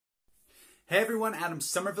Hey everyone, Adam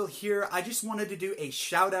Somerville here. I just wanted to do a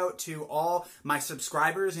shout out to all my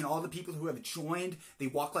subscribers and all the people who have joined the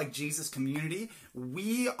Walk Like Jesus community.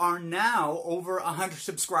 We are now over 100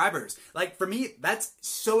 subscribers. Like, for me, that's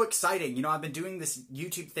so exciting. You know, I've been doing this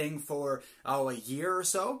YouTube thing for, a year or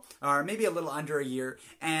so, or maybe a little under a year,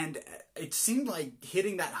 and it seemed like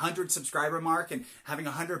hitting that 100 subscriber mark and having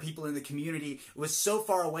 100 people in the community was so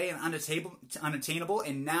far away and unattainable,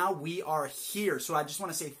 and now we are here. So I just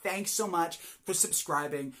want to say thanks so much for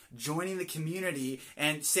subscribing, joining the community,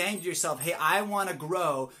 and saying to yourself, hey, I want to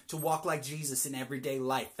grow to walk like Jesus in everyday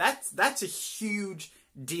life. That's a huge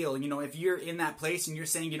deal. You know, if you're in that place and you're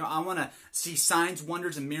saying, you know, I want to see signs,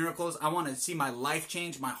 wonders, and miracles. I want to see my life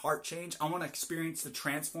change, my heart change. I want to experience the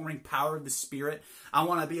transforming power of the Spirit. I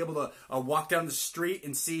want to be able to walk down the street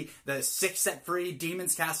and see the sick set free,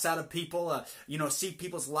 demons cast out of people, see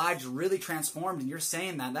people's lives really transformed. And you're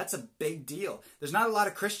saying that, that's a big deal. There's not a lot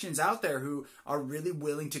of Christians out there who are really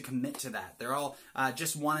willing to commit to that. They're all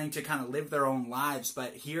just wanting to kind of live their own lives.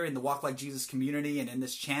 But here in the Walk Like Jesus community and in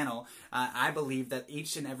this channel, I believe that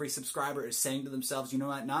each and every subscriber is saying to themselves, you know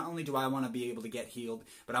what, not only do I want to be able to get healed,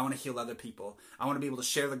 but I want to heal other people. I want to be able to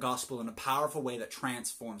share the gospel in a powerful way that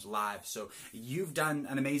transforms lives. So you've done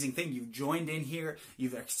an amazing thing. You've joined in here.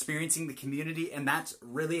 You've experiencing the community, and that's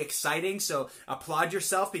really exciting. So applaud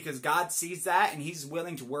yourself, because God sees that, and He's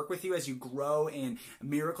willing to work with you as you grow in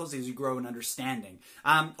miracles, as you grow in understanding.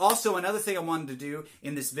 Also, another thing I wanted to do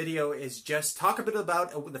in this video is just talk a bit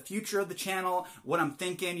about the future of the channel, what I'm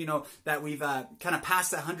thinking, you know, that we've kind of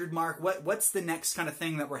passed that 100 mark. What's the next kind of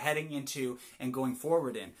thing that we're heading into and going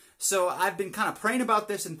forward in? So I've been kind of praying about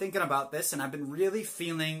this and thinking about this, and I've been really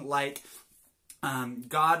feeling like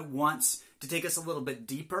God wants to take us a little bit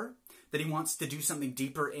deeper, that He wants to do something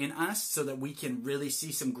deeper in us so that we can really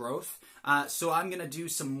see some growth. So I'm going to do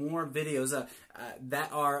some more videos that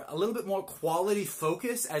are a little bit more quality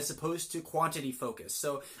focused as opposed to quantity focused.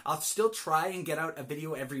 So I'll still try and get out a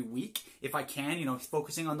video every week if I can, you know,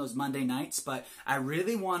 focusing on those Monday nights. But I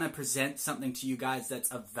really want to present something to you guys that's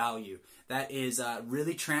of value, that is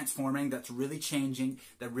really transforming, that's really changing,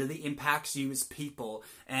 that really impacts you as people,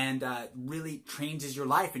 and really changes your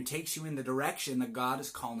life and takes you in the direction that God is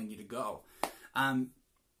calling you to go.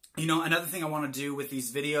 You know, another thing I want to do with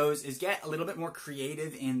these videos is get a little bit more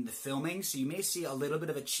creative in the filming. So you may see a little bit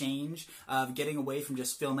of a change of getting away from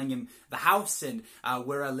just filming in the house and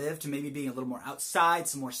where I live to maybe being a little more outside,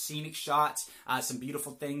 some more scenic shots, some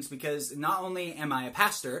beautiful things. Because not only am I a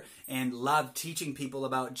pastor and love teaching people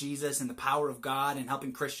about Jesus and the power of God and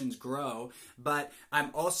helping Christians grow, but I'm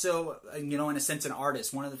also, you know, in a sense, an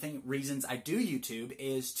artist. One of the reasons I do YouTube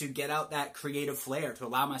is to get out that creative flair, to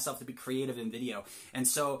allow myself to be creative in video. And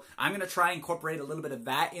so I'm going to try and incorporate a little bit of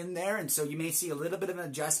that in there, and so you may see a little bit of an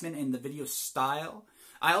adjustment in the video style.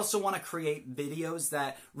 I also want to create videos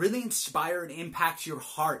that really inspire and impact your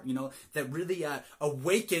heart, you know, that really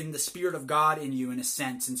awaken the Spirit of God in you in a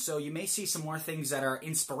sense. And so you may see some more things that are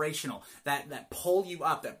inspirational, that pull you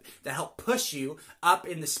up, that help push you up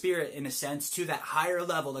in the Spirit in a sense to that higher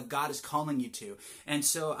level that God is calling you to. And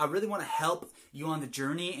so I really want to help you on the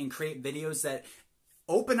journey and create videos that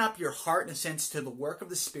open up your heart in a sense to the work of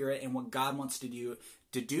the Spirit and what God wants to do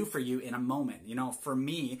for you in a moment. You know, for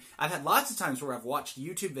me, I've had lots of times where I've watched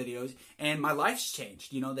YouTube videos and my life's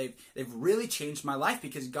changed. You know, they've really changed my life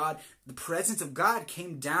because the presence of God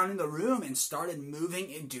came down in the room and started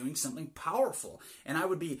moving and doing something powerful. And I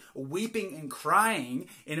would be weeping and crying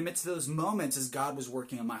in the midst of those moments as God was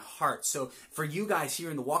working on my heart. So for you guys here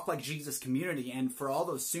in the Walk Like Jesus community, and for all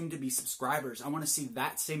those soon-to-be subscribers, I want to see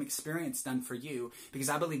that same experience done for you, because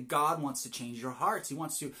I believe God wants to change your hearts. He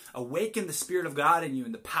wants to awaken the Spirit of God in you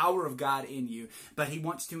and the power of God in you, but He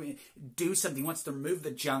wants to do something. He wants to remove the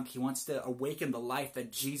junk. He wants to awaken the life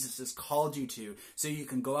that Jesus has called you to, so you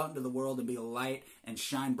can go out into the world and be a light and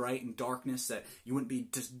shine bright in darkness, that you wouldn't be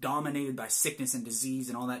just dominated by sickness and disease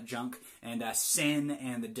and all that junk and sin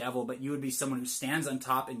and the devil, but you would be someone who stands on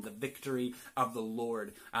top in the victory of the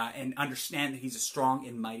Lord and understand that He's a strong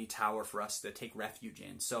and mighty tower for us to take refuge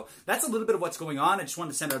in. So that's a little bit of what's going on. I just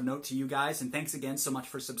wanted to send out a note to you guys, and thanks again so much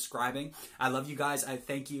for subscribing. I love you guys. I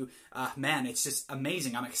thank you. Man, it's just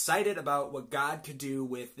amazing. I'm excited about what God could do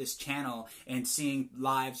with this channel and seeing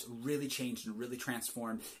lives really changed and really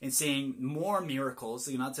transformed, and seeing more miracles.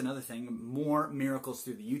 You know, that's another thing. More miracles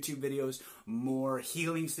through the YouTube videos, more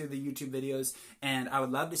healings through the YouTube videos. And I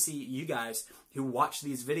would love to see you guys who watch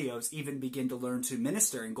these videos even begin to learn to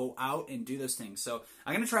minister and go out and do those things. So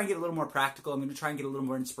I'm going to try and get a little more practical. I'm going to try and get a little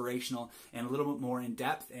more inspirational and a little bit more in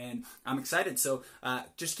depth, and I'm excited. So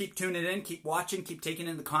just keep tuning in, keep watching, keep taking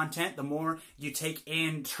in the content. The more you take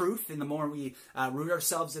in truth and the more we root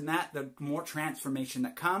ourselves in that, the more transformation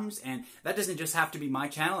that comes. And that doesn't just have to be my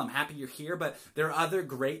channel. I'm happy you're here, but there are other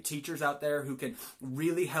great teachers out there who can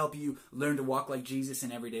really help you learn to walk like Jesus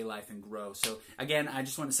in everyday life and grow. So again, I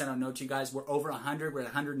just want to send out a note to you guys. We're over 100. We're at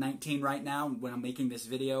 119 right now when I'm making this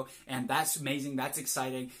video, and that's amazing. That's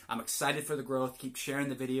exciting. I'm excited for the growth. Keep sharing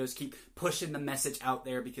the videos. Keep pushing the message out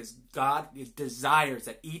there, because God desires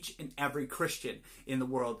that each and every Christian in the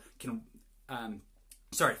world can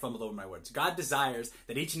sorry, fumbled over my words. God desires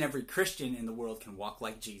that each and every Christian in the world can walk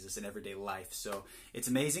like Jesus in everyday life. So it's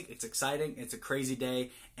amazing. It's exciting. It's a crazy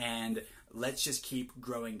day. And let's just keep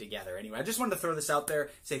growing together. Anyway, I just wanted to throw this out there.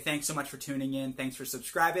 Say thanks so much for tuning in. Thanks for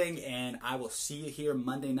subscribing. And I will see you here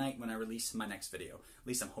Monday night when I release my next video. At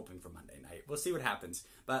least I'm hoping for Monday night. We'll see what happens.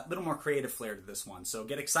 But a little more creative flair to this one. So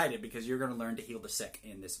get excited, because you're going to learn to heal the sick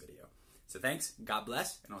in this video. So thanks. God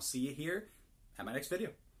bless. And I'll see you here at my next video.